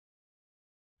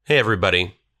Hey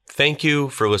everybody, thank you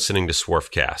for listening to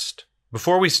Swarfcast.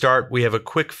 Before we start, we have a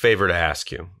quick favor to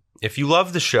ask you. If you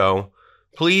love the show,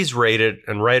 please rate it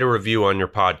and write a review on your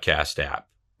podcast app.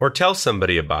 Or tell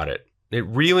somebody about it. It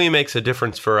really makes a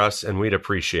difference for us and we'd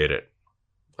appreciate it.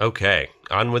 Okay,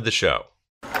 on with the show.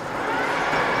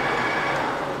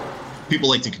 People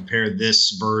like to compare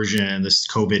this version, this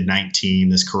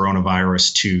COVID-19, this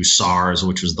coronavirus, to SARS,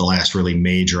 which was the last really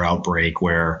major outbreak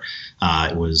where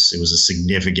it was a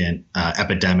significant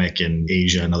epidemic in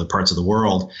Asia and other parts of the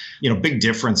world. Big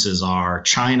differences are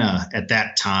China at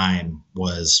that time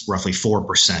was roughly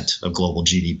 4% of global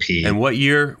GDP. And what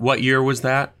year was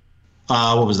that?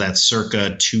 What was that?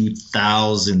 Circa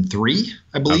 2003,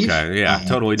 I believe. Okay, yeah,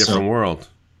 totally different world.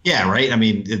 Yeah, right. I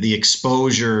mean, the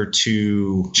exposure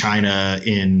to China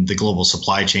in the global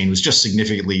supply chain was just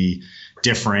significantly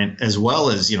different, as well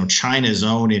as, China's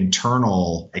own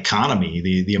internal economy.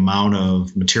 The amount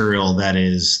of material that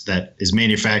is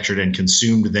manufactured and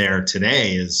consumed there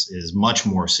today is much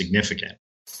more significant.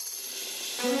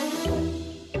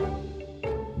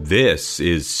 This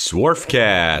is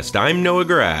Swarfcast. I'm Noah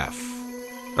Graff.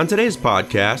 On today's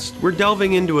podcast, we're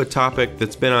delving into a topic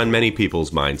that's been on many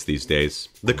people's minds these days,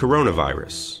 the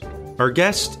coronavirus. Our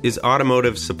guest is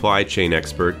automotive supply chain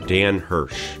expert Dan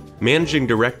Hirsch, managing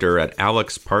director at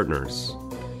AlixPartners.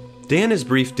 Dan is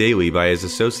briefed daily by his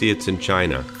associates in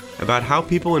China about how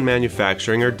people in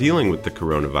manufacturing are dealing with the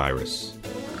coronavirus.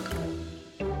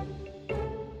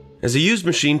 As a used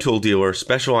machine tool dealer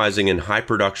specializing in high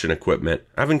production equipment,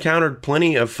 I've encountered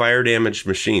plenty of fire-damaged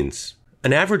machines.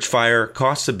 An average fire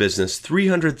costs a business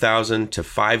 $300,000 to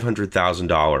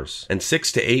 $500,000 and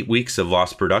 6 to 8 weeks of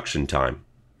lost production time.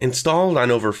 Installed on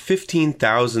over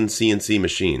 15,000 CNC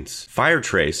machines,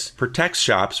 FireTrace protects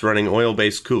shops running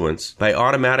oil-based coolants by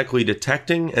automatically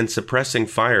detecting and suppressing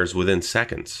fires within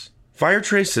seconds.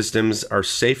 FireTrace systems are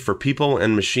safe for people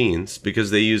and machines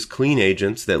because they use clean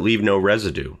agents that leave no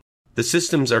residue. The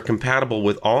systems are compatible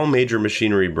with all major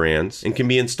machinery brands and can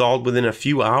be installed within a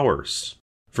few hours.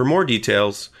 For more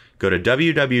details, go to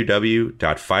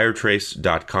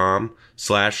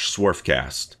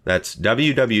www.firetrace.com/swarfcast. That's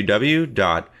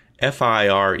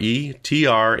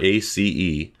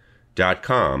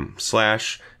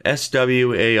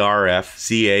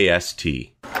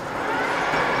www.firetrace.com/SWARFCAST.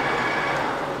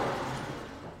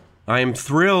 I am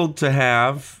thrilled to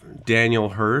have Daniel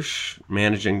Hirsch,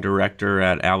 Managing Director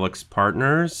at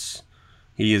AlixPartners.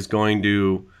 He is going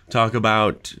to talk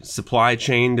about supply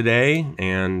chain today,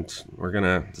 and we're going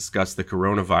to discuss the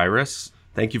coronavirus.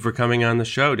 Thank you for coming on the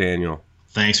show, Daniel.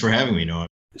 Thanks for having me, Noah.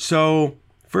 So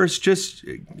first, just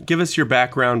give us your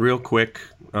background real quick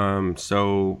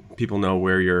so people know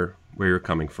where you're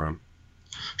coming from.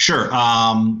 Sure.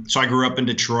 So I grew up in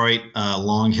Detroit,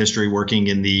 long history working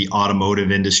in the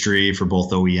automotive industry for both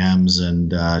OEMs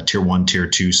and tier 1, tier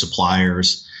 2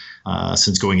 suppliers.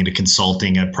 Since going into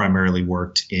consulting, I've primarily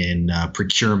worked in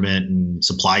procurement and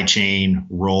supply chain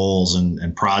roles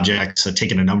and projects. I've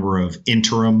taken a number of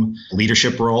interim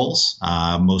leadership roles.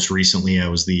 Most recently, I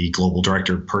was the global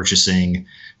director of purchasing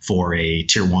for a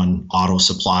tier 1 auto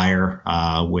supplier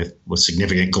with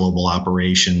significant global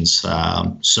operations.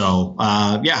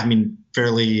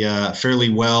 Fairly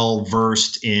well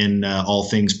versed in all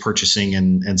things purchasing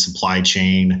and supply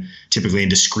chain, typically in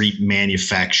discrete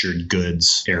manufactured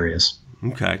goods areas.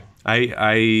 Okay.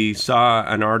 I saw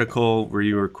an article where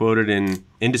you were quoted in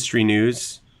Industry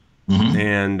News,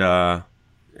 and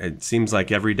it seems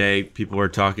like every day people are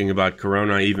talking about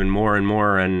Corona even more and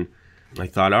more, and I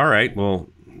thought, all right, well,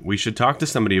 we should talk to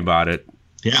somebody about it.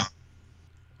 Yeah.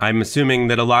 I'm assuming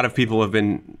that a lot of people have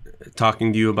been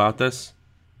talking to you about this?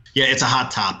 Yeah, it's a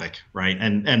hot topic, right?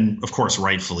 And of course,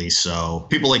 rightfully so.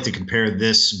 People like to compare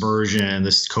this version,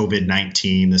 this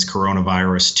COVID-19, this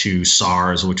coronavirus, to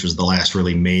SARS, which was the last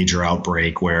really major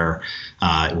outbreak where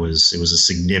it was a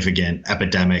significant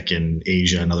epidemic in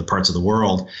Asia and other parts of the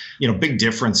world. Big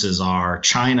differences are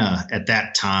China at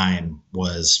that time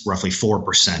was roughly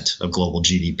 4% of global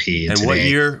GDP. And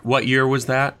today, what year was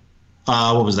that?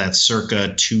 What was that?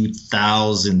 Circa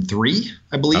 2003,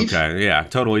 I believe. Okay, yeah,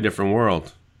 totally different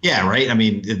world. Yeah, right. I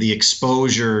mean, the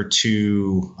exposure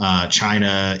to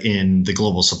China in the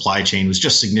global supply chain was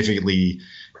just significantly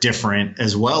different,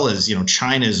 as well as,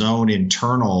 China's own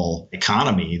internal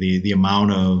economy. The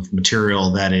amount of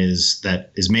material that is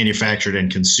manufactured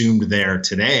and consumed there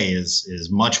today is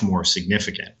much more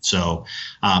significant. So,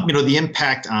 the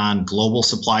impact on global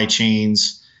supply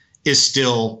chains is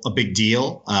still a big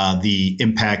deal. The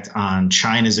impact on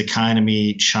China's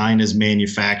economy, China's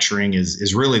manufacturing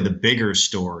is really the bigger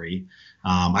story.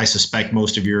 I suspect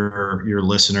most of your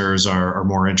listeners are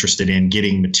more interested in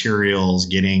getting materials,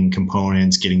 getting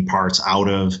components, getting parts out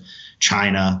of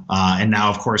China. And now,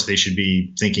 of course, they should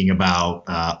be thinking about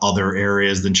other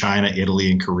areas than China.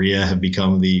 Italy and Korea have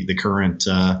become the current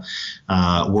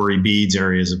worry beads,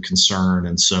 areas of concern.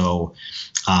 And so,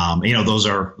 those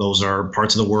are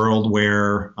parts of the world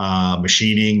where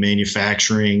machining,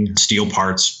 manufacturing, steel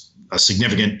parts, a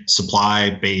significant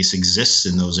supply base exists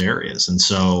in those areas. And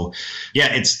so,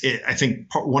 I think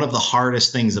one of the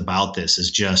hardest things about this is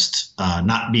just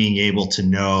not being able to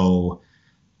know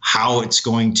how it's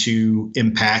going to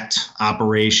impact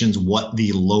operations, what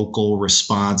the local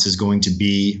response is going to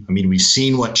be. I mean, we've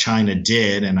seen what China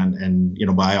did,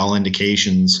 and by all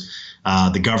indications,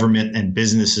 the government and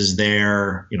businesses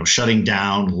there, shutting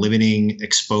down, limiting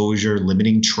exposure,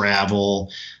 limiting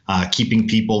travel, keeping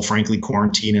people, frankly,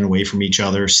 quarantined and away from each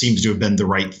other seems to have been the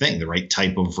right thing, the right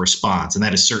type of response. And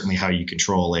that is certainly how you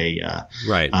control a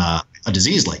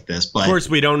disease like this. But of course,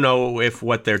 we don't know if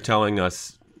what they're telling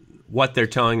us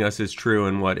is true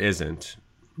and what isn't.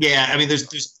 Yeah, I mean,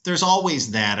 there's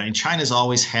always that. I mean, China's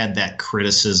always had that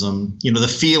criticism, the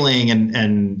feeling,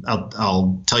 and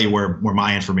I'll tell you where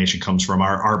my information comes from.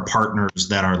 Our partners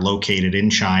that are located in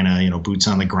China, boots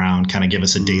on the ground, kind of give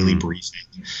us a daily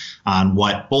briefing on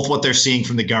both what they're seeing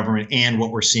from the government and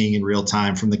what we're seeing in real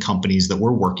time from the companies that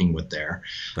we're working with there.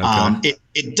 Okay.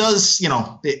 It does,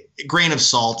 grain of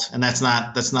salt, and that's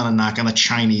not a knock on the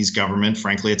Chinese government.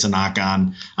 Frankly, it's a knock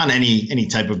on any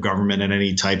type of government and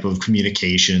any type of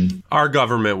communication. Our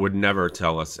government would never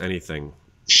tell us anything.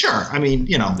 Sure. I mean,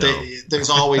 there's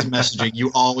always messaging.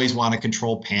 You always want to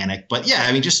control panic. But yeah,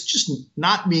 I mean, just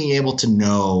not being able to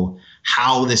know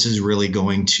how this is really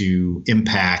going to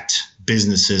impact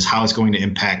businesses, how it's going to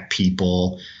impact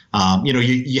people.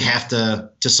 You have to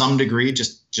some degree,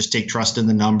 just take trust in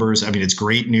the numbers. I mean, it's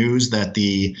great news that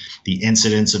the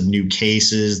incidence of new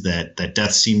cases, that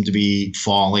deaths seem to be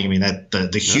falling. I mean, that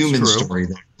the human story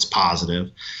there is positive.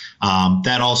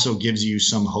 That also gives you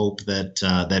some hope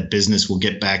that business will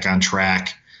get back on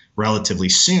track relatively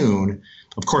soon.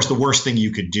 Of course, the worst thing you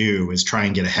could do is try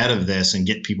and get ahead of this and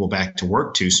get people back to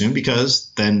work too soon, because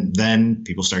then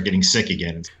people start getting sick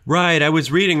again. Right. I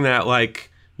was reading that,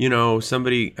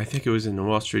 somebody, I think it was in the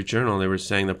Wall Street Journal, they were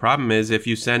saying the problem is if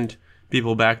you send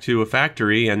people back to a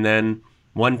factory and then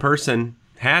one person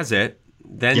has it,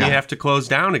 then you have to close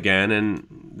down again, and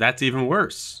that's even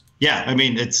worse. Yeah, I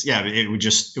mean,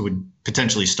 it would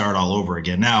potentially start all over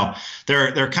again. Now,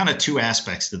 there are kind of two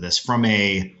aspects to this. From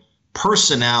a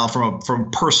personal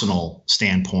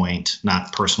standpoint,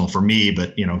 not personal for me,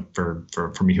 but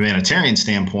from a humanitarian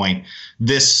standpoint,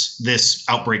 this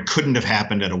outbreak couldn't have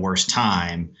happened at a worse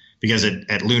time, because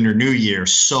at Lunar New Year,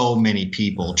 so many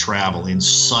people travel in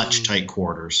such tight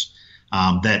quarters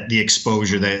that the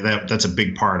exposure that's a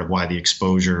big part of why the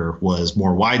exposure was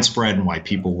more widespread and why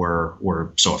people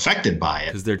were so affected by it.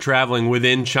 Because they're traveling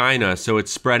within China, so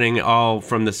it's spreading all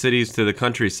from the cities to the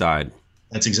countryside.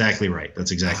 That's exactly right.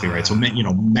 So,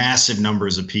 massive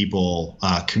numbers of people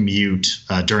commute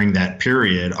during that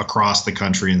period across the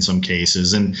country in some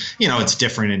cases. And, it's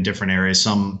different in different areas.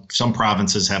 Some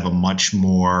provinces have a much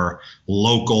more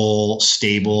local,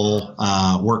 stable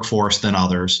workforce than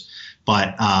others.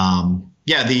 But, on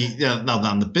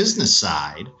the business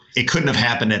side, it couldn't have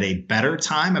happened at a better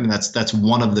time. I mean, that's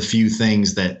one of the few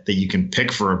things that you can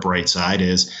pick for a bright side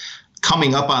is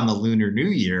coming up on the Lunar New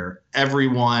Year,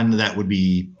 everyone that would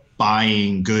be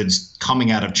buying goods coming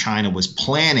out of China was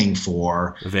planning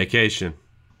for a vacation,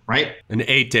 right? An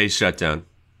 8-day shutdown.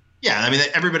 Yeah, I mean,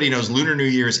 everybody knows Lunar New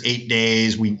Year is 8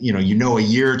 days. A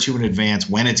year or two in advance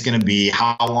when it's going to be,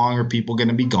 how long are people going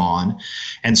to be gone,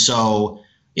 and so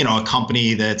a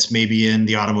company that's maybe in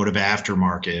the automotive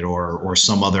aftermarket or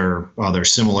some other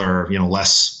similar,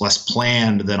 less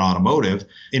planned than automotive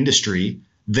industry,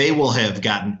 they will have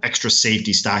gotten extra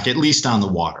safety stock, at least on the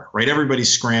water, right? Everybody's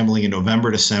scrambling in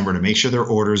November, December to make sure their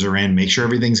orders are in, make sure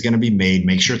everything's going to be made,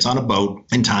 make sure it's on a boat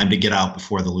in time to get out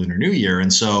before the Lunar New Year.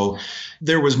 And so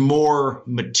there was more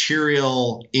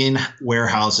material in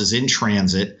warehouses in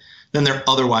transit than there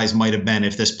otherwise might have been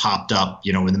if this popped up,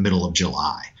 in the middle of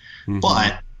July. Mm-hmm.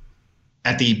 But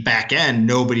at the back end,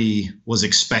 nobody was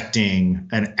expecting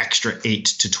an extra 8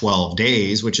 to 12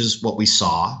 days, which is what we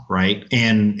saw, right?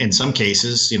 And in some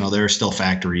cases, there are still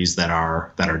factories that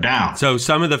are down. So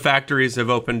some of the factories have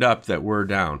opened up that were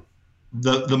down.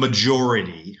 The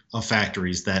majority of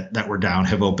factories that were down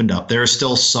have opened up. There are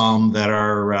still some that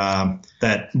are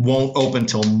that won't open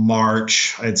till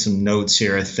March. I had some notes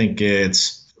here. I think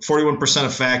it's 41%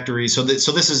 of factories. So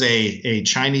this is a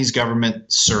Chinese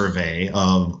government survey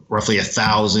of roughly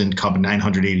 1,000 companies,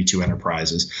 982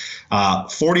 enterprises.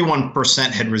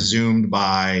 41% had resumed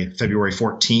by February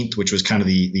 14th, which was kind of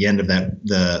the end of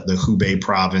the Hubei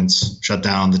province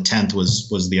shutdown. The 10th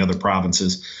was the other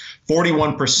provinces.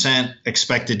 41%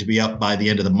 expected to be up by the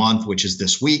end of the month, which is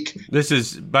this week. This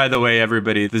is, by the way,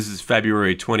 everybody, this is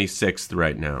February 26th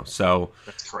right now. So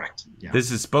that's correct. Yeah.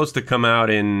 This is supposed to come out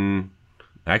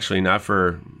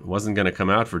wasn't going to come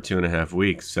out for 2.5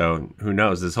 weeks. So who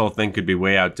knows? This whole thing could be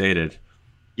way outdated.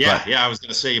 Yeah, I was going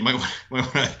to say you might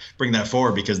want to bring that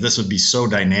forward because this would be so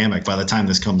dynamic. By the time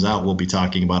this comes out, we'll be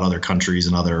talking about other countries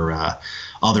and other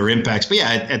impacts. But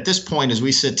yeah, at this point, as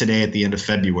we sit today at the end of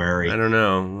February, I don't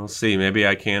know. We'll see. Maybe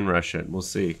I can rush it. We'll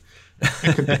see.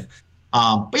 But yeah,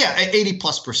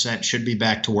 80+% should be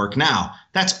back to work now.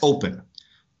 That's open.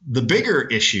 The bigger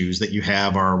issues that you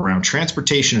have are around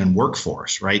transportation and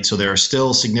workforce, right? So there are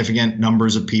still significant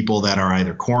numbers of people that are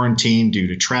either quarantined due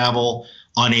to travel,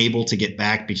 unable to get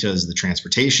back because the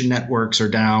transportation networks are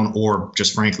down, or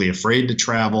just frankly afraid to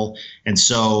travel. And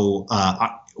so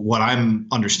what I'm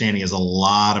understanding is a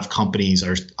lot of companies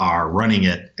are running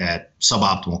it at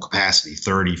suboptimal capacity,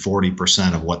 30,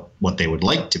 40% of what they would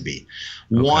like to be.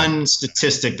 Okay.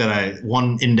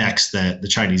 One index that the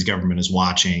Chinese government is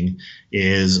watching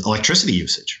is electricity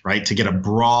usage, right? To get a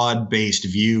broad-based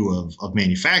view of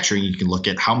manufacturing, you can look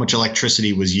at how much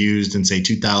electricity was used in, say,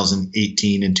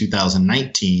 2018 and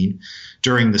 2019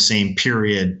 during the same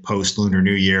period post-Lunar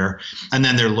New Year. And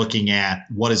then they're looking at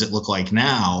what does it look like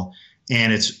now?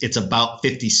 And it's about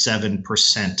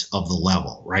 57% of the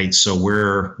level, right? So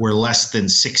we're less than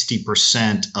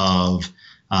 60% of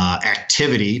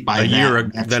activity by a year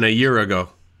ago. Than a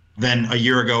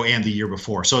year ago and the year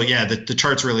before. So yeah, the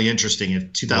chart's really interesting. In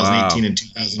 2018 and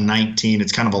 2019,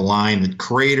 it's kind of a line that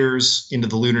craters into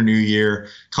the Lunar New Year,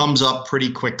 comes up pretty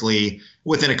quickly.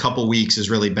 Within a couple weeks is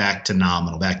really back to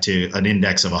nominal, back to an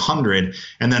index of 100.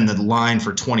 And then the line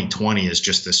for 2020 is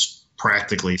just this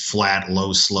practically flat,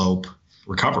 low slope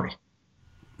recovery.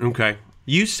 Okay.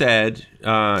 You said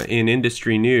in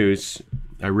industry news,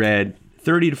 I read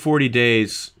 30 to 40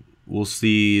 days we'll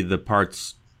see the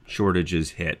parts shortages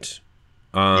hit.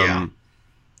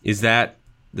 Is that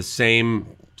the same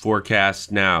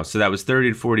forecast now? So that was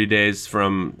 30 to 40 days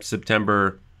from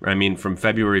February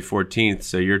 14th.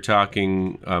 So you're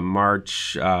talking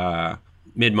March,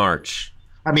 mid-March.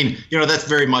 I mean, that's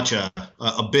very much a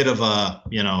bit of a,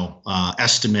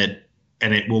 estimate,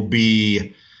 and it will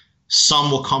be,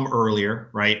 some will come earlier,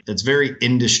 right? It's very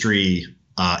industry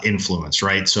influenced,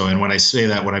 right? So, and when I say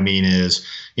that, what I mean is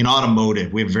in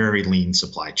automotive, we have very lean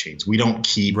supply chains. We don't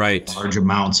keep large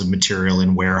amounts of material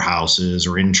in warehouses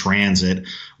or in transit.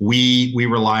 We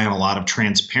rely on a lot of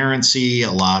transparency,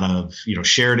 a lot of,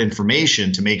 shared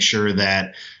information to make sure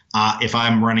that if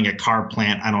I'm running a car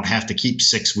plant, I don't have to keep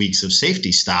 6 weeks of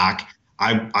safety stock.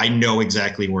 I know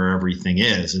exactly where everything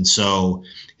is. And so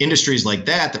industries like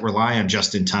that rely on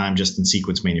just-in-time,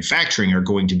 just-in-sequence manufacturing are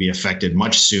going to be affected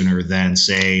much sooner than,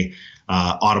 say,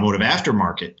 automotive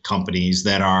aftermarket companies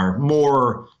that are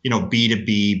more,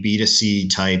 B2B,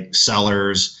 B2C type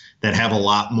sellers that have a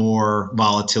lot more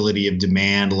volatility of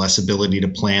demand, less ability to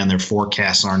plan. Their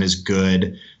forecasts aren't as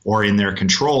good or in their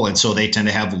control. And so they tend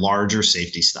to have larger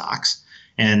safety stocks.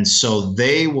 And so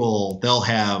they'll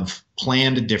have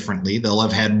planned differently. They'll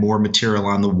have had more material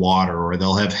on the water, or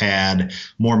they'll have had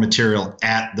more material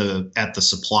at the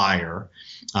supplier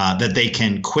that they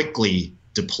can quickly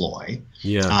deploy.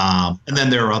 Yeah. And then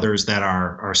there are others that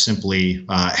are simply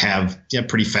have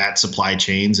pretty fat supply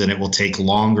chains, and it will take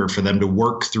longer for them to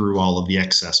work through all of the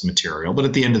excess material. But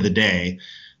at the end of the day,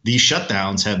 these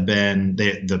shutdowns have been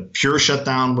the pure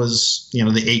shutdown was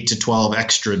the 8 to 12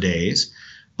 extra days.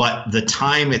 But the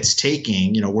time it's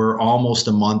taking, we're almost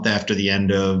a month after the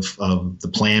end of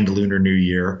the planned Lunar New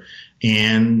Year.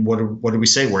 And what do we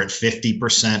say? We're at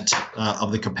 50%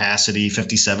 of the capacity,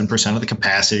 57% of the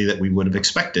capacity that we would have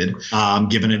expected,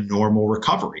 given a normal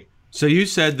recovery. So you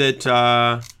said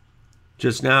that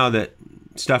just now that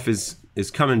stuff is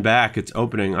coming back, it's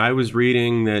opening. I was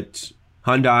reading that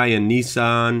Hyundai and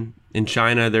Nissan in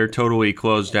China, they're totally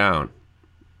closed down.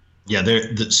 Yeah,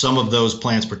 some of those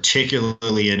plants,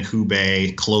 particularly in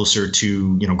Hubei, closer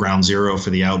to ground zero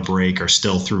for the outbreak, are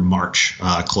still through March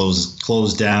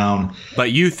closed down.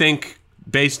 But you think,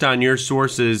 based on your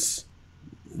sources,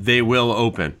 they will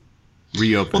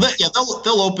reopen? Well,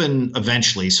 they'll open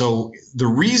eventually. So the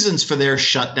reasons for their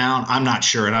shutdown, I'm not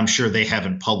sure, and I'm sure they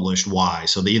haven't published why.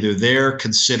 So either they're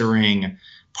considering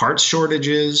parts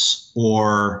shortages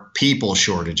or people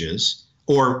shortages.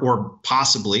 or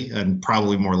possibly, and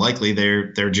probably more likely,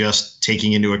 they're just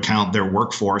taking into account their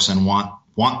workforce and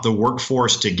want the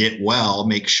workforce to get well,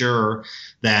 make sure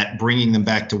that bringing them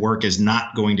back to work is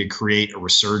not going to create a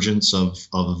resurgence of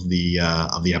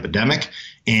the epidemic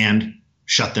and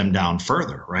shut them down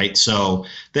further, right? So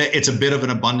it's a bit of an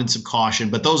abundance of caution,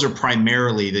 but those are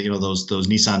primarily those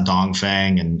Nissan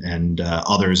Dongfeng and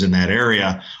others in that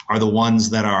area are the ones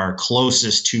that are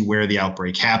closest to where the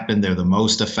outbreak happened. They're the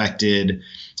most affected.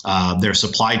 Their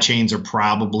supply chains are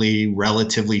probably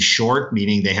relatively short,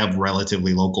 meaning they have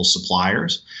relatively local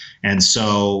suppliers. And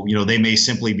so, they may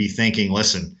simply be thinking,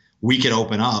 listen, we could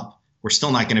open up. We're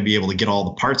still not going to be able to get all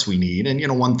the parts we need.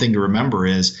 And, one thing to remember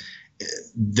is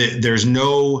there's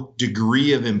no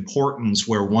degree of importance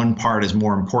where one part is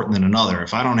more important than another.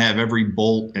 If I don't have every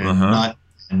bolt and nut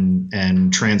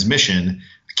and transmission,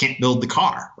 I can't build the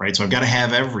car, right? So I've got to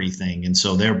have everything. And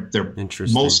so they're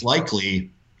most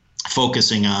likely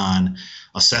focusing on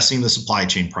assessing the supply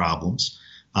chain problems,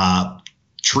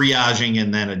 triaging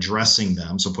and then addressing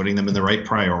them, so putting them in the right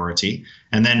priority,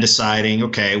 and then deciding,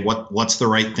 okay, what's the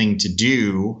right thing to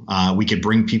do? We could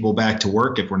bring people back to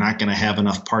work if we're not going to have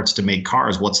enough parts to make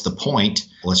cars. What's the point?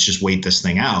 Let's just wait this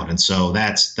thing out. And so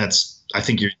that's I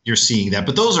think you're seeing that.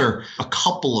 But those are a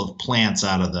couple of plants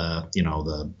out of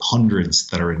the hundreds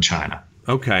that are in China.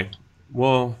 Okay.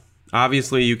 Well,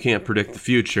 obviously you can't predict the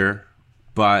future,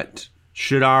 but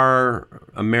should our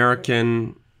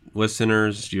American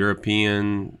listeners,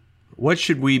 European, what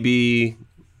should we be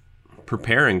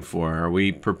preparing for? Are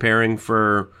we preparing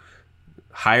for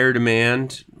higher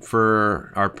demand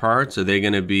for our parts? Are they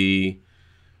going to be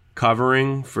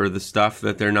covering for the stuff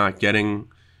that they're not getting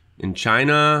in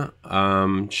China?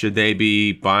 Should they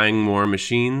be buying more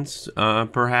machines,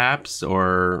 perhaps,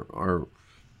 or?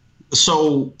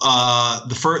 So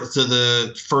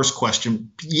the first question,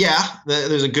 yeah,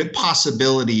 there's a good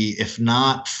possibility, if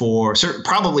not for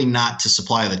probably not to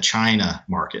supply the China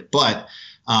market, but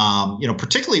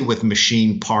particularly with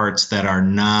machine parts that are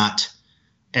not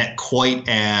quite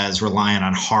as reliant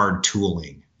on hard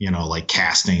tooling, like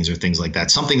castings or things like that,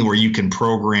 something where you can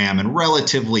program and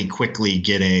relatively quickly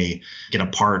get a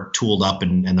part tooled up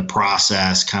and the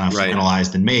process kind of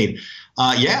finalized and made.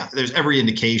 Yeah, there's every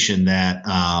indication that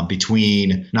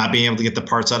between not being able to get the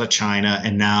parts out of China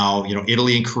and now,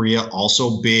 Italy and Korea,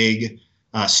 also big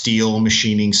steel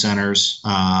machining centers,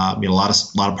 a lot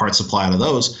of parts supply out of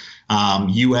those.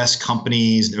 U.S.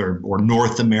 companies or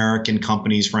North American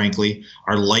companies, frankly,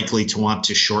 are likely to want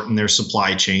to shorten their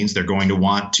supply chains. They're going to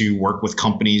want to work with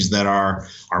companies that are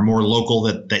more local,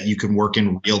 that you can work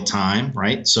in real time,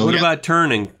 right? So What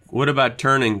about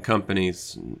turning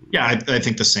companies? Yeah, I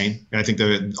think the same. I think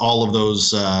that all of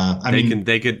those.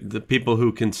 The people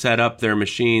who can set up their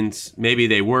machines, maybe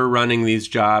they were running these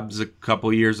jobs a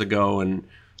couple years ago, and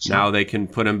now they can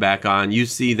put them back on. You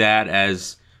see that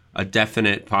as a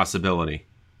definite possibility?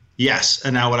 Yes,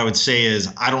 and now what I would say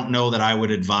is I don't know that I would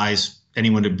advise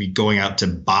anyone to be going out to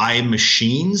buy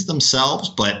machines themselves,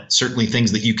 but certainly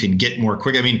things that you can get more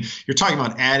quick. I mean, you're talking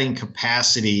about adding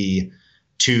capacity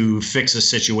to fix a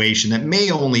situation that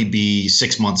may only be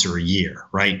 6 months or a year,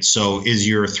 right? So is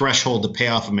your threshold to pay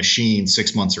off a machine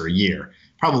 6 months or a year?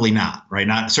 Probably not,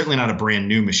 right? Certainly not a brand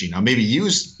new machine. Now, maybe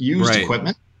used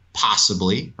equipment,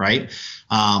 possibly, right?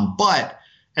 But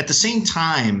at the same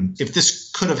time, if this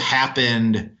could have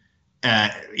happened,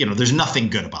 there's nothing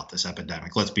good about this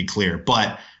epidemic, let's be clear.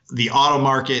 But the auto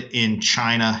market in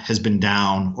China has been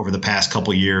down over the past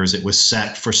couple of years. It was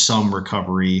set for some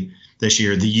recovery this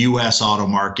year. The U.S. auto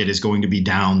market is going to be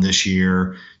down this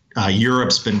year.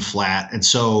 Europe's been flat. And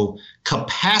so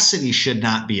capacity should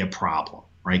not be a problem,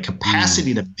 right?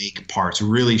 Capacity to make parts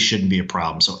really shouldn't be a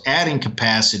problem. So adding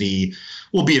capacity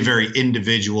will be a very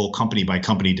individual company by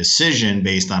company decision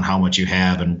based on how much you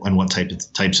have and what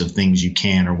types of things you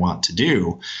can or want to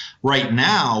do. Right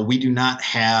now, we do not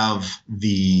have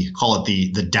the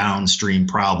downstream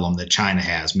problem that China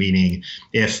has, meaning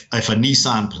if a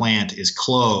Nissan plant is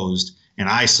closed and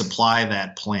I supply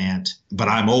that plant, but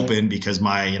I'm open because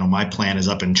my plant is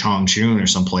up in Chongqing or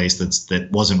someplace that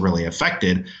wasn't really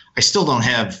affected, I still don't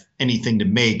have anything to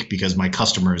make because my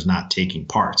customer is not taking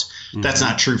parts. Mm-hmm. That's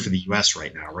not true for the U.S.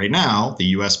 right now. Right now, the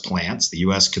U.S. plants, the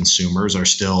U.S. consumers are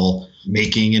still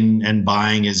making and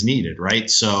buying as needed, right?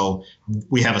 So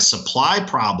we have a supply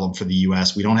problem for the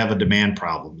U.S. We don't have a demand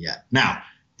problem yet. Now,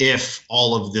 if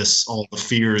all the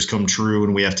fears come true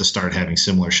and we have to start having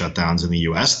similar shutdowns in the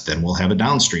U.S., then we'll have a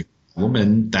downstream problem,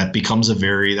 and that becomes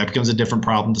a different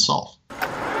problem to solve.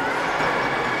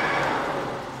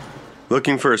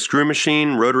 Looking for a screw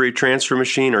machine, rotary transfer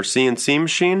machine, or CNC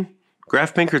machine?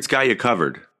 Graf Pinkert's got you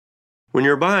covered. When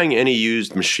you're buying any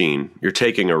used machine, you're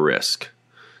taking a risk.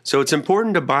 So it's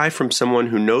important to buy from someone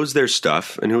who knows their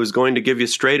stuff and who is going to give you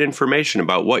straight information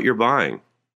about what you're buying.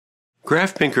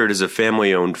 Graf Pinkert is a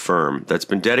family-owned firm that's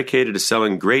been dedicated to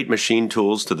selling great machine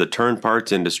tools to the turn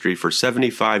parts industry for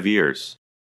 75 years.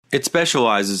 It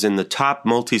specializes in the top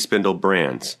multi-spindle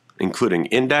brands, including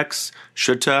Index,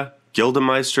 Schutte,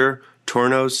 Gildemeister,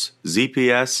 Tornos,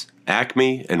 ZPS,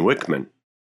 Acme, and Wickman.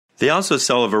 They also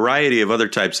sell a variety of other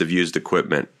types of used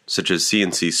equipment, such as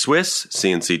CNC Swiss,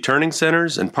 CNC turning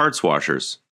centers, and parts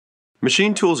washers.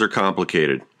 Machine tools are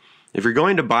complicated. If you're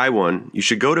going to buy one, you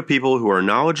should go to people who are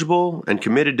knowledgeable and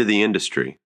committed to the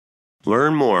industry.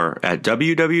 Learn more at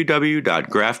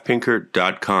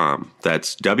www.grafpinkert.com.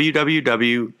 That's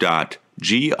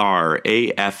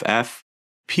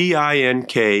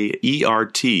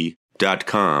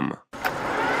www.grafpinkert.com.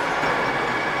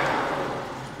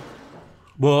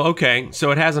 Well, okay, so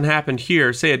it hasn't happened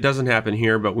here. Say it doesn't happen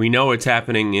here, but we know it's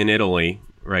happening in Italy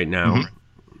right now. Mm-hmm.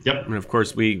 Yep. And of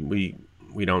course, we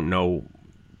don't know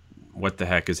what the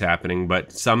heck is happening,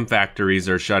 but some factories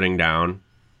are shutting down.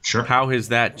 Sure. How has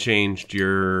that changed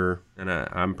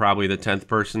I'm probably the 10th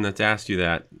person that's asked you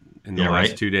that in the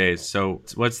last 2 days. So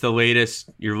what's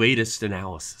your latest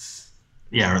analysis?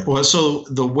 Yeah, well, so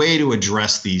the way to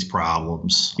address these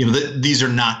problems, these are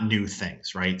not new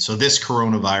things, right? So this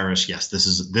coronavirus, yes, this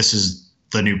is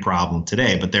the new problem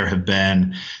today, but there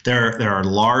are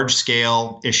large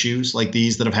scale issues like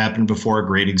these that have happened before. A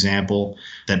great example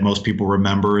that most people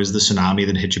remember is the tsunami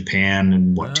that hit Japan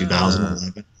in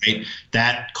 2011, right?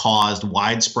 That caused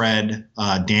widespread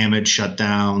damage,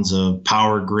 shutdowns of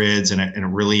power grids, and it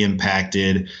really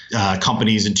impacted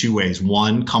companies in two ways.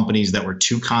 One, companies that were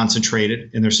too concentrated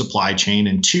in their supply chain,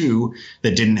 and two,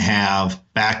 that didn't have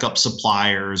backup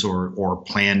suppliers or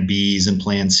plan Bs and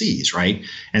plan Cs, right?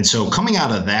 And so coming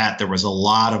out of that, there was a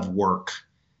lot of work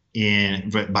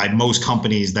by most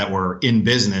companies that were in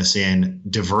business in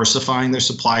diversifying their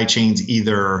supply chains,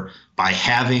 either by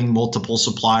having multiple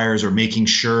suppliers or making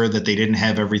sure that they didn't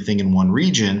have everything in one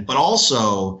region, but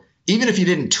also, even if you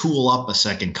didn't tool up a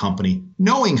second company,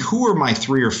 knowing who are my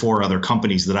 3 or 4 other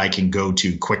companies that I can go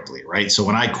to quickly, right? So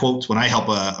when I help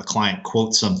a client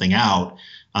quote something out,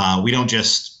 we don't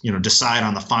just decide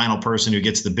on the final person who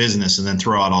gets the business and then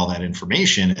throw out all that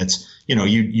information. It's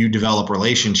you develop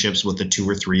relationships with the 2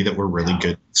 or 3 that were really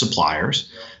good suppliers,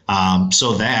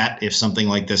 so that if something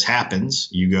like this happens,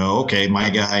 you go, okay, my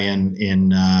guy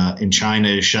in China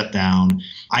is shut down.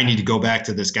 I need to go back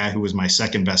to this guy who was my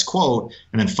second best quote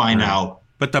and then find out.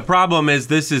 But the problem is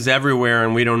this is everywhere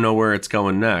and we don't know where it's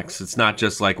going next. It's not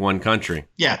just like one country.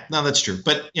 Yeah, no, that's true.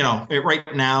 But,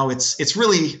 right now it's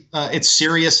really it's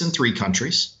serious in 3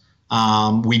 countries.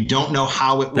 We don't know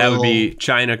how it will. That would be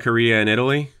China, Korea, and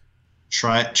Italy?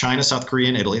 China, South Korea,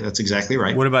 and Italy. That's exactly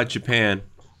right. What about Japan?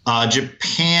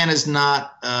 Japan has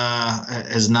not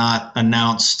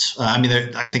announced.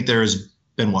 I think there's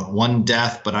been one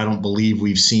death, but I don't believe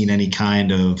we've seen any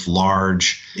kind of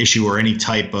large issue or any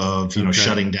type of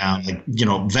shutting down. Like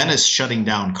Venice shutting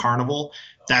down Carnival.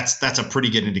 That's a pretty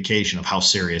good indication of how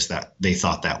serious that they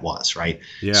thought that was, right?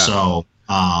 Yeah. So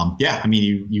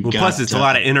you've got. Plus, it's a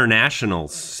lot of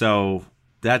internationals, so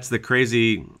that's the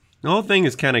crazy. The whole thing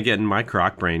is kind of getting my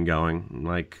croc brain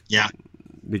going,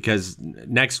 because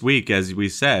next week, as we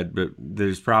said, but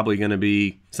there's probably going to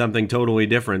be something totally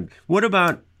different. What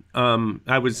about?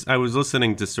 I was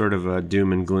listening to sort of a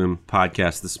doom and gloom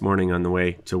podcast this morning on the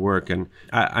way to work, and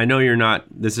I know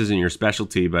this isn't your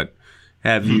specialty, but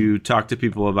have you talked to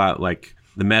people about like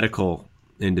the medical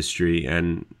industry?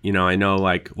 And I know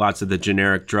like lots of the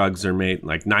generic drugs are made,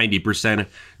 like 90%.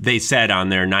 They said on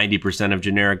there 90% of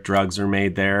generic drugs are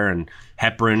made there, and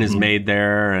heparin is made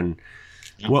there. And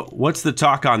what's the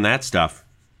talk on that stuff?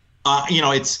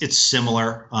 It's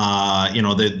similar.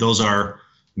 Those are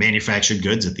manufactured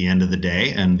goods at the end of the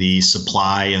day, and the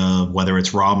supply of whether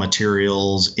it's raw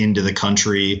materials into the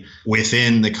country,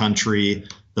 within the country,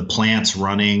 the plants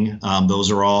running, those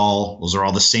are all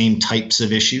the same types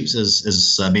of issues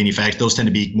as manufactured. Those tend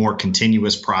to be more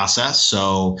continuous process.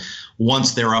 So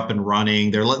once they're up and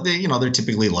running, they're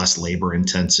typically less labor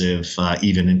intensive,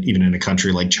 even in a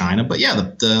country like China. But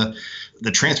yeah, the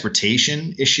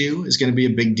transportation issue is going to be a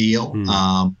big deal.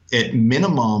 At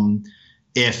minimum,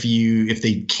 if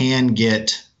they can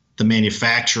get the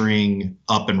manufacturing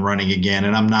up and running again,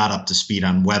 and I'm not up to speed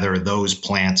on whether those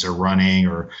plants are running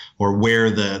or where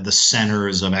the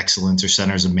centers of excellence or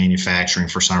centers of manufacturing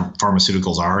for some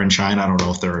pharmaceuticals are in China. I don't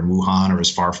know if they're in Wuhan or as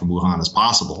far from Wuhan as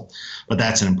possible, but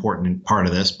that's an important part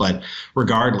of this. But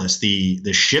regardless,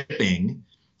 the shipping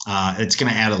it's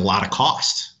going to add a lot of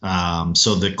cost.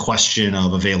 So the question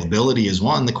of availability is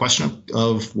one. The question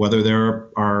of whether there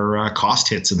are cost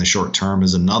hits in the short term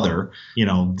is another.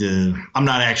 I'm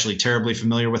not actually terribly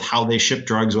familiar with how they ship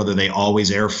drugs, whether they always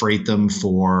air freight them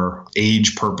for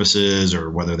age purposes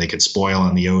or whether they could spoil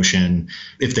on the ocean.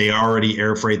 If they already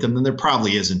air freight them, then there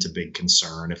probably isn't a big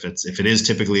concern. If it is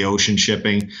typically ocean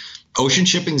shipping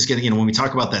is getting, when we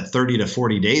talk about that 30 to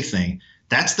 40 day thing,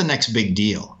 that's the next big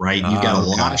deal, right? You've got a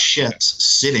lot of ships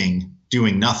sitting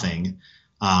doing nothing.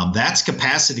 That's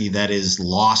capacity that is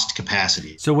lost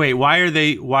capacity. So wait, why are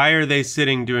they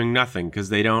sitting doing nothing? Because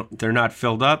they're not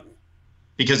filled up?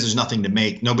 Because there's nothing to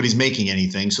make. Nobody's making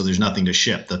anything, so there's nothing to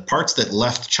ship. The parts that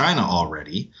left China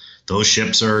already, those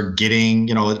ships are getting,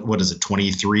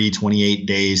 23, 28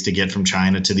 days to get from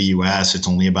China to the US. It's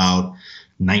only about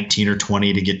 19 or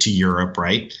 20 to get to Europe,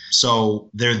 right? So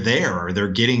they're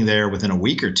getting there within a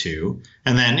week or two,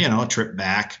 and then, a trip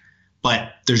back,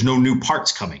 but there's no new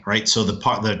parts coming, right? So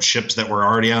the ships that were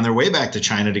already on their way back to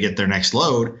China to get their next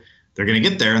load, they're going to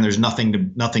get there and there's nothing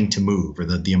to move, or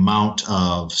the amount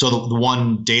of, so the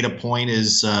one data point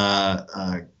is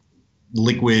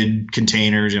liquid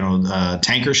containers,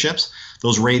 tanker ships,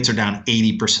 those rates are down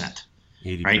 80%.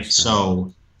 Right?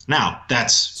 So now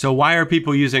so why are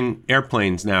people using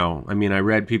airplanes now? I mean, I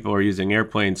read people are using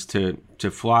airplanes to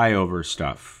fly over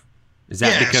stuff. Is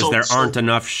that because there aren't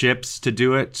enough ships to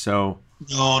do it? So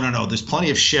no. There's plenty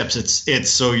of ships. It's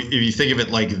so if you think of it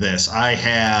like this,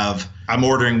 I'm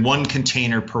ordering one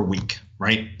container per week,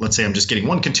 right? Let's say I'm just getting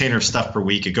one container of stuff per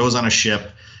week. It goes on a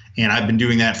ship, and I've been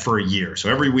doing that for a year. So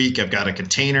every week I've got a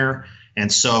container,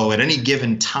 and so at any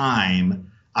given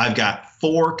time, I've got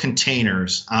 4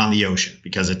 containers on the ocean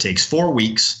because it takes 4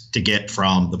 weeks to get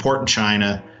from the port in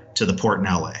China to the port in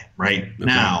LA, right? Okay.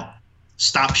 Now,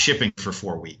 stop shipping for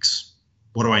 4 weeks.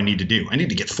 What do I need to do? I need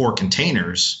to get 4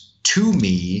 containers to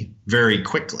me very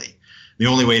quickly. The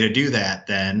only way to do that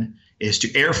then is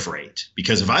to air freight,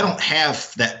 because if I don't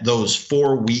have those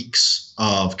 4 weeks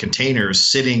of containers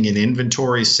sitting in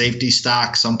inventory, safety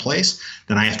stock someplace,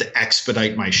 then I have to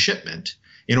expedite my shipment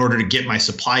in order to get my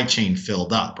supply chain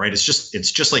filled up, right? It's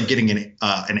just like getting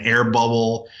an air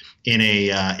bubble in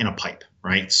a pipe,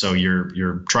 right? So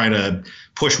you're trying to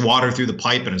push water through the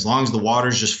pipe, and as long as the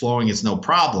water's just flowing, it's no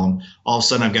problem. All of a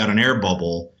sudden, I've got an air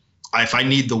bubble. If I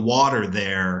need the water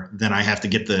there, then I have to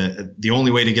get the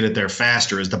only way to get it there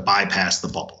faster is to bypass the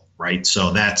bubble, right?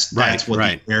 So that's what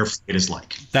the air freight is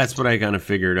like. That's what I kind of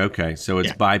figured. Okay, so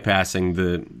it's bypassing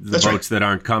the boats that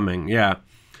aren't coming. Yeah.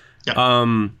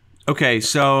 Okay,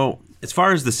 so as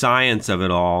far as the science of it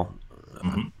all,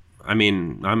 I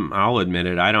mean, I'll admit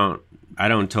it. I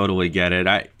don't totally get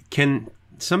it.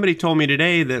 Somebody told me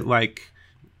today that, like,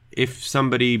 if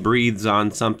somebody breathes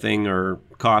on something or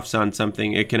coughs on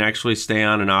something, it can actually stay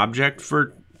on an object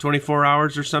for 24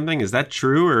 hours or something. Is that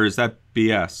true, or is that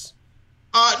BS?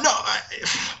 No.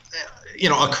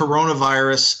 A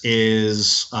coronavirus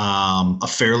is a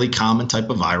fairly common type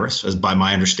of virus, as by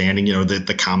my understanding, that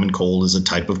the common cold is a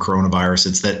type of coronavirus.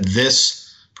 It's that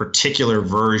this particular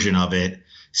version of it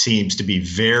seems to be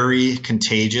very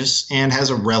contagious and has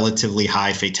a relatively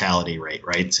high fatality rate,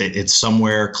 right? It's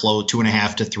somewhere close,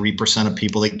 2.5% to 3% of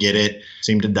people that get it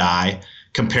seem to die.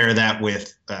 Compare that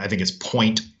with, I think it's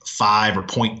 0.5 or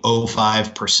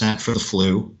 0.05% for the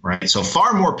flu, right? So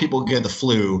far more people get the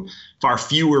flu, far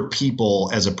fewer people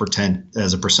as a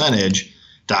percentage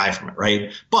die from it,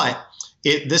 right? But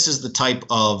this is the type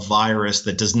of virus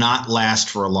that does not last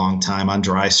for a long time on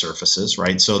dry surfaces,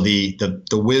 right? So the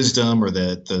wisdom or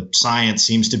the science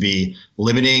seems to be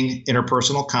limiting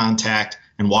interpersonal contact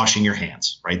and washing your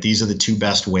hands, right? These are the 2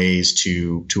 best ways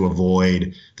to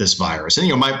avoid this virus. And,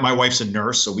 my wife's a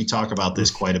nurse, so we talk about this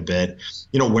quite a bit.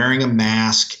 Wearing a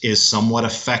mask is somewhat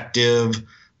effective,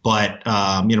 but,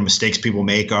 mistakes people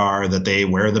make are that they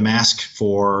wear the mask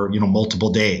for,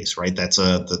 multiple days, right? That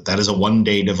is a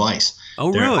 1-day device. Oh,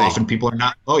 really? Often people are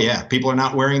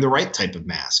not wearing the right type of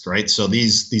mask, right? So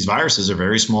these viruses are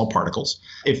very small particles.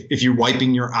 If you're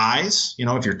wiping your eyes,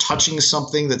 if you're touching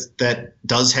something that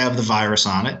does have the virus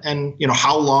on it, and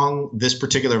how long this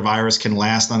particular virus can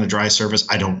last on a dry surface,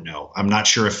 I don't know. I'm not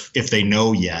sure if they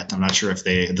know yet. I'm not sure if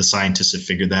the scientists have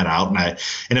figured that out.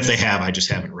 And if they have, I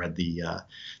just haven't read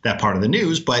that part of the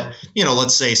news. But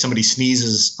let's say somebody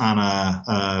sneezes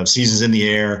sneezes in the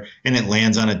air and it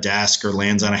lands on a desk or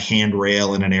lands on a handrail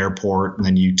in an airport, and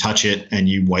then you touch it and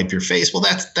you wipe your face. Well,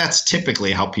 that's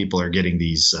typically how people are getting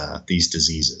these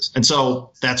diseases. And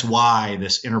so that's why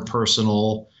this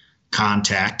interpersonal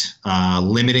contact,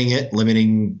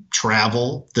 limiting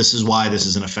travel. This is why this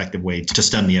is an effective way to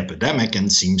stem the epidemic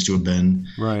and seems to have been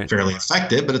fairly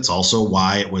effective. But it's also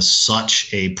why it was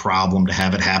such a problem to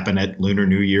have it happen at Lunar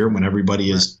New Year when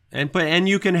everybody is. And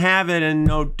you can have it and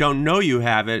don't know you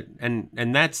have it,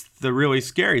 and that's the really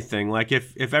scary thing. Like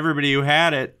if everybody who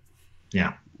had it,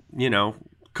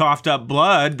 coughed up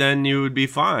blood, then you would be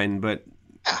fine. But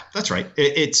yeah, that's right.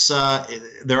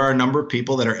 There are a number of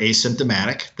people that are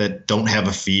asymptomatic, that don't have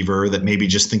a fever, that maybe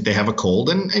just think they have a cold.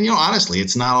 And honestly,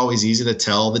 it's not always easy to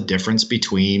tell the difference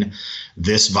between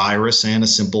this virus and a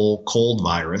simple cold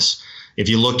virus. If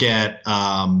you look at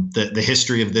the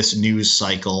history of this news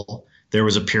cycle, there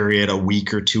was a period a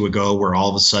week or two ago where all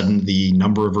of a sudden the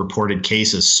number of reported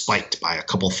cases spiked by a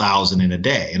couple thousand in a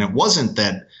day. And it wasn't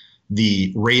that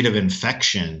the rate of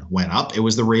infection went up. It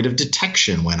was the rate of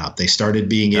detection went up. They started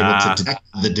being able to detect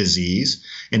the disease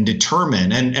and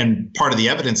determine. And part of the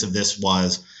evidence of this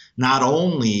was not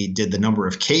only did the number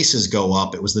of cases go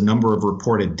up, it was the number of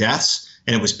reported deaths.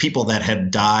 And it was people that had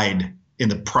died in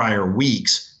the prior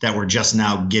weeks that were just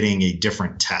now getting a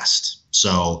different test.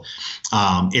 So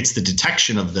it's the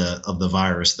detection of the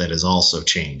virus that has also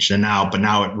changed. But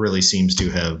now it really seems to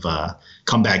have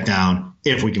come back down,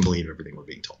 if we can believe everything we're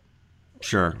being told.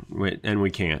 Sure, and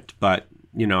we can't. But,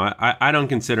 I don't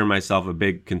consider myself a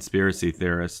big conspiracy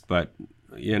theorist, but,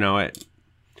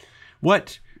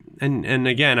 what, and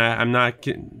again, I'm not,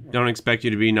 don't expect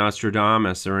you to be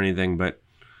Nostradamus or anything, but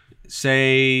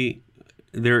say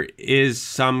there is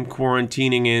some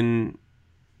quarantining in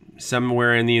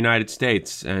somewhere in the United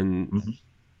States and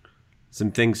some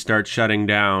things start shutting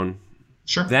down.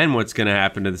 Sure. Then what's going to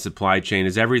happen to the supply chain?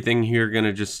 Is everything here going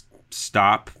to just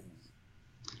stop?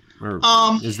 Or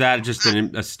is that just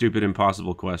a stupid,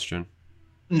 impossible question?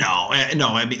 No.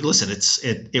 I mean, listen,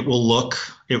 it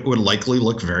would likely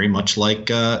look very much like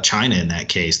China in that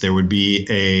case. There would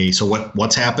be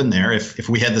what's happened there if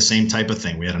we had the same type of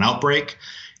thing. We had an outbreak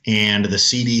and the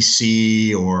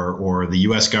CDC or the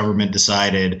U.S. government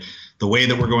decided the way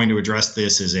that we're going to address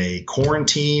this is a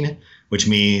quarantine, which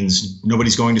means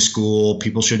nobody's going to school,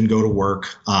 people shouldn't go to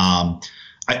work.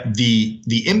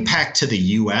 The impact to the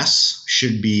U.S.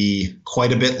 should be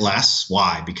quite a bit less.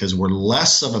 Why? Because we're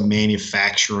less of a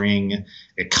manufacturing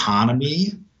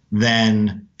economy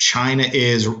than China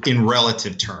is in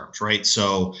relative terms, right?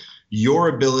 So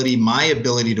my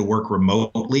ability to work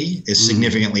remotely is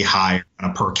significantly higher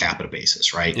on a per capita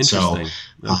basis, right? So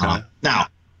now,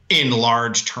 in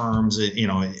large terms,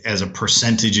 as a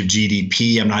percentage of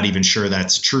GDP, I'm not even sure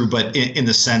that's true, but in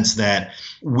the sense that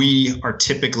we are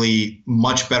typically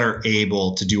much better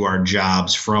able to do our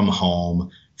jobs from home,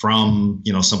 from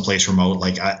someplace remote.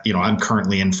 Like I'm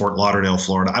currently in Fort Lauderdale,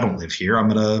 Florida. I don't live here.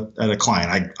 I'm at a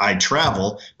client. I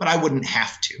travel, but I wouldn't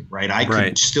have to, right? I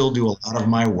could still do a lot of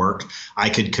my work. I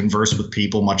could converse with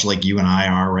people much like you and I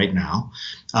are right now,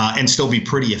 and still be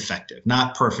pretty effective.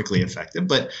 Not perfectly effective,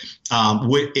 but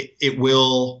it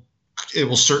will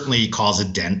certainly cause a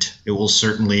dent. It will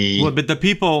certainly. Well, but the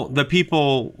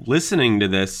people listening to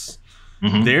this,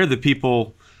 they're the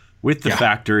people with the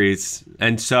factories,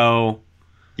 and so.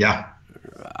 Yeah.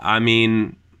 I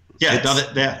mean.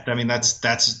 Yeah. I mean, that's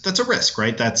a risk,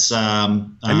 right? That's.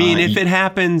 If it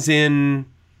happens in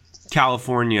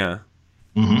California,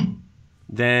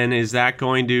 then is that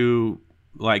going to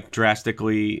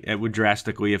it would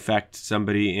drastically affect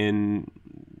somebody in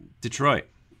Detroit?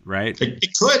 Right.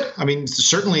 It could. I mean,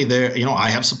 certainly there,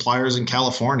 I have suppliers in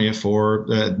California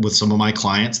with some of my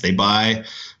clients. They buy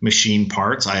machine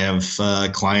parts. I have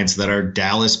clients that are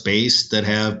Dallas based that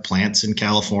have plants in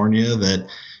California that,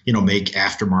 make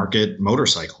aftermarket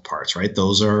motorcycle parts. Right.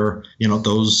 Those are,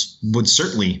 those would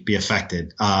certainly be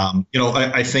affected.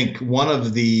 I think one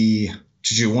of the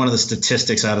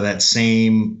statistics out of that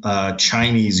same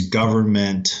Chinese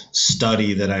government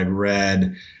study that I'd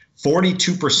read,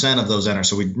 42% of those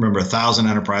so we remember 1,000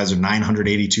 enterprises or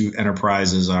 982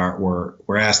 enterprises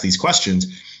were asked these questions.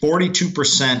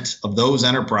 42% of those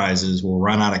enterprises will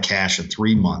run out of cash in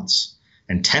 3 months,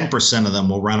 and 10% of them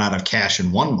will run out of cash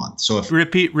in 1 month. So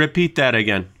repeat that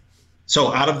again.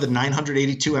 So out of the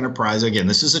 982 enterprises, again,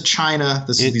 this is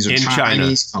these are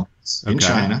Chinese companies in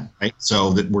China, right? So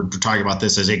that we're talking about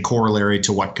this as a corollary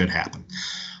to what could happen.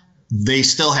 They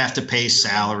still have to pay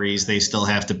salaries. They still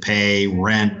have to pay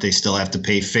rent. They still have to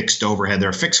pay fixed overhead. There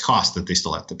are fixed costs that they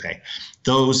still have to pay.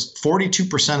 Those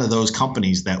 42% of those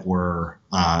companies that were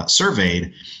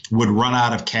surveyed would run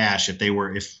out of cash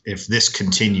if this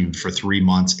continued for 3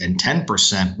 months, and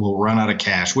 10% will run out of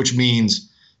cash, which means,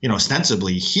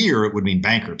 ostensibly here it would mean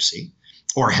bankruptcy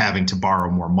or having to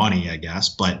borrow more money, I guess.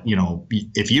 But,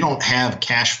 if you don't have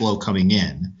cash flow coming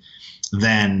in,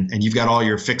 then, and you've got all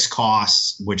your fixed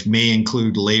costs, which may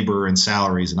include labor and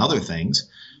salaries and other things,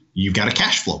 you've got a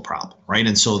cash flow problem, right?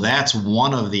 And so that's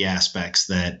one of the aspects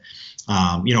that,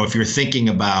 if you're thinking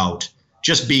about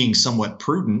just being somewhat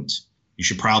prudent, you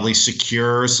should probably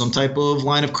secure some type of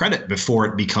line of credit before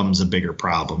it becomes a bigger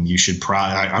problem. You should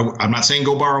I'm not saying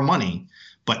go borrow money,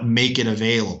 but make it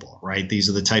available, right? These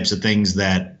are the types of things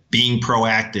that being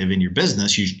proactive in your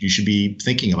business, you should be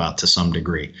thinking about to some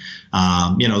degree.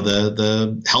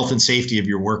 The health and safety of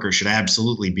your workers should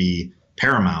absolutely be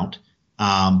paramount.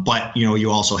 But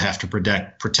you also have to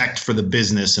protect for the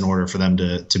business in order for them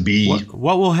to be.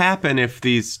 What will happen if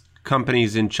these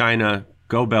companies in China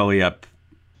go belly up?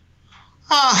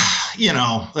 I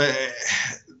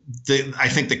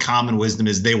think the common wisdom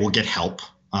is they will get help.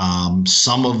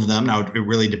 Some of them, now it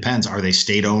really depends. Are they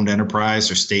state-owned enterprise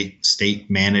or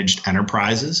state-managed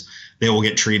enterprises? They will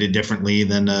get treated differently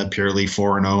than a purely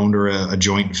foreign-owned or a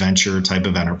joint venture type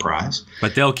of enterprise.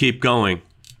 But they'll keep going.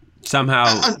 Somehow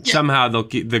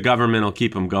the government will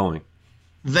keep them going.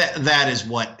 That is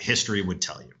what history would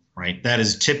tell you, right? That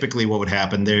is typically what would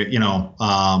happen there. Now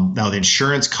the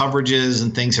insurance coverages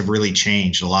and things have really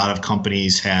changed. A lot of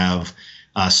companies have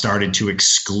started to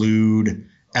exclude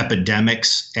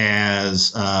epidemics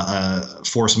as a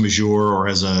force majeure or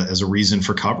as a reason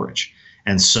for coverage.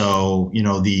 And so,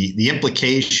 the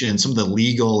implications, some of the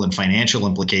legal and financial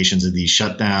implications of these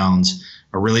shutdowns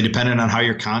are really dependent on how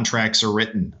your contracts are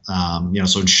written.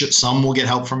 So some will get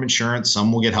help from insurance,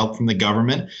 some will get help from the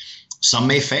government, some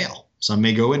may fail, some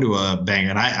may go into a bank.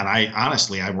 And I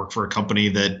honestly, I work for a company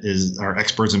that are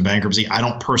experts in bankruptcy. I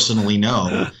don't personally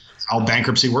know how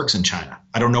bankruptcy works in China.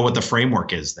 I don't know what the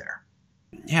framework is there.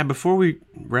 Yeah, before we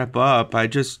wrap up,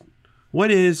 and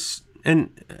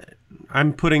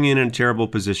I'm putting in a terrible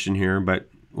position here, but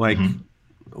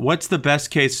what's the best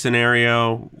case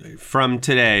scenario from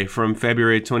today, from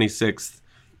February 26th,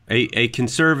 a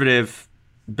conservative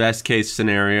best case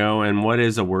scenario, and what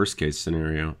is a worst case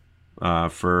scenario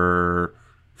for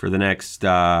the next,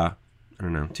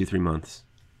 2-3 months?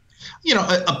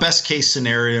 A best case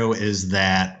scenario is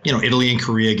that, Italy and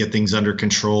Korea get things under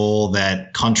control,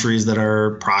 that countries that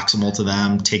are proximal to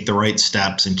them take the right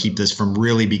steps and keep this from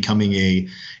really becoming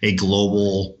a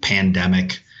global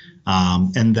pandemic,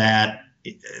 and that,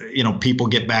 people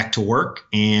get back to work.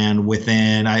 And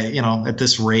within, at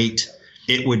this rate,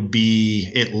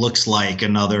 it looks like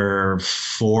another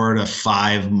 4 to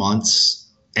 5 months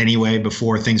anyway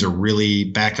before things are really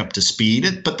back up to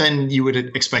speed. But then you would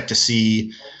expect to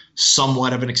see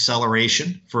somewhat of an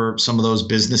acceleration for some of those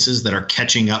businesses that are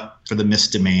catching up for the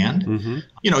missed demand. Mm-hmm.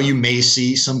 You may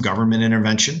see some government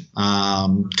intervention,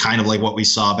 kind of like what we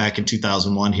saw back in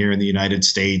 2001 here in the United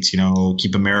States,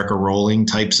 keep America rolling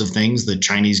types of things. The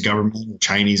Chinese government,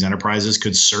 Chinese enterprises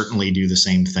could certainly do the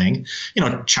same thing.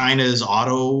 China's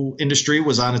auto industry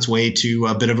was on its way to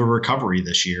a bit of a recovery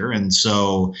this year. And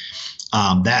so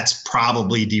that's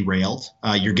probably derailed.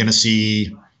 You're going to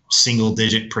see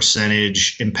single-digit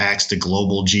percentage impacts to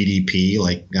global GDP,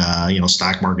 like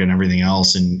stock market and everything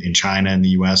else in China and the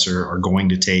U.S. are going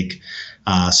to take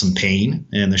some pain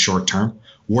in the short term.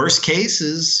 Worst case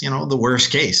is, the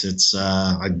worst case. It's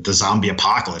the zombie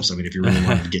apocalypse. I mean, if you really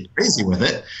wanted to get crazy with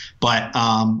it, but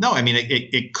no, I mean,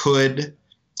 it could.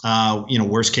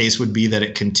 Worst case would be that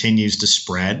it continues to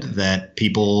spread, that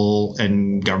people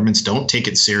and governments don't take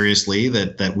it seriously,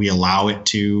 that we allow it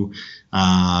to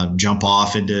jump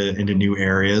off into new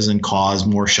areas and cause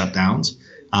more shutdowns.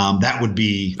 That would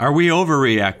be. Are we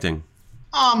overreacting?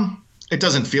 It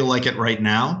doesn't feel like it right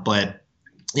now, but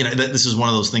this is one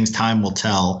of those things time will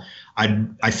tell.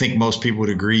 I think most people would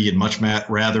agree you'd much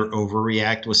rather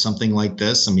overreact with something like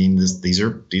this. I mean, these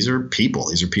are people.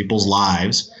 These are people's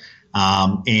lives,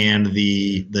 and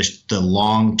the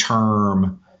long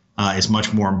term is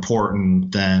much more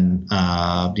important than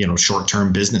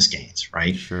short-term business gains,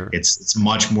 right? Sure. It's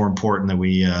much more important that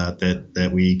we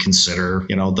that we consider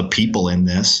the people in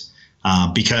this,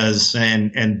 because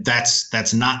and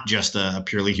that's not just a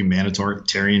purely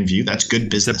humanitarian view. That's good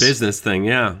business. It's a business thing,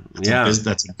 yeah.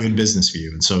 That's a good business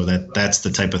view, and so that's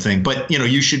the type of thing. But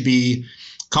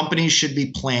companies should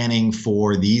be planning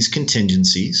for these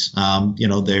contingencies. And you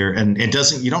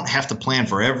don't have to plan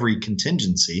for every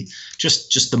contingency,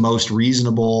 just the most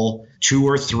reasonable 2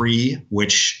 or 3,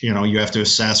 which, you have to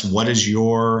assess what is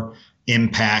your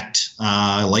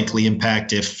likely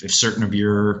impact if certain of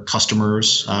your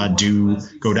customers do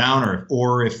go down,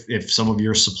 or if some of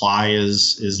your supply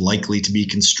is likely to be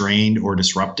constrained or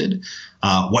disrupted.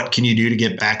 What can you do to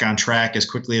get back on track as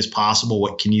quickly as possible?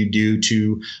 What can you do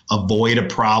to avoid a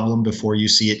problem before you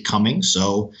see it coming?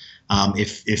 So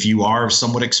if you are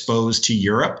somewhat exposed to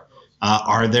Europe,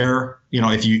 Are there,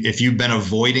 if you've been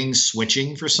avoiding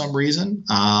switching for some reason,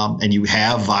 and you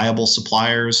have viable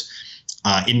suppliers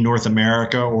in North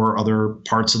America or other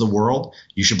parts of the world,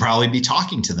 you should probably be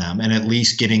talking to them and at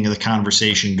least getting the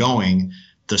conversation going.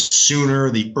 The sooner,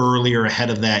 the earlier ahead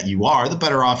of that you are, the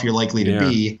better off you're likely to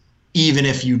be, even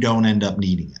if you don't end up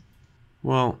needing it.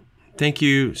 Well, thank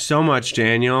you so much,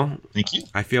 Daniel. Thank you.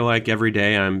 I feel like every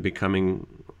day I'm becoming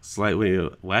slightly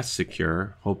less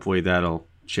secure. Hopefully that'll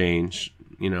change.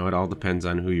 It all depends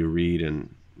on who you read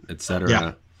and et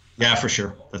cetera. Yeah, for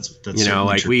sure. That's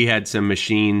like true. We had some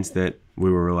machines that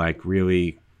we were like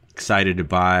really excited to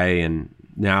buy, and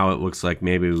now it looks like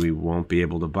maybe we won't be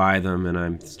able to buy them, and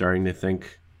I'm starting to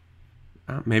think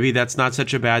maybe that's not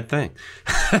such a bad thing.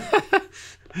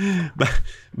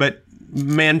 but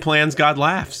man plans, God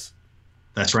laughs.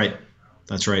 That's right.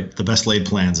 The best laid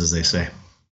plans, as they say.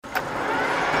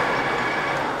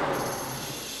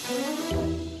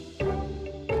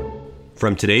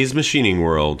 From today's machining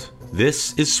world,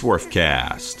 this is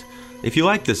Swarfcast. If you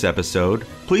like this episode,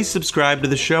 please subscribe to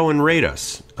the show and rate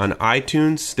us on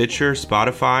iTunes, Stitcher,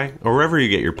 Spotify, or wherever you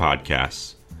get your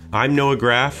podcasts. I'm Noah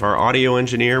Graff. Our audio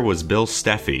engineer was Bill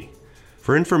Steffi.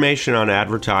 For information on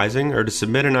advertising or to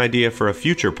submit an idea for a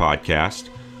future podcast,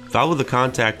 follow the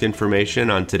contact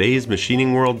information on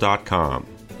todaysmachiningworld.com.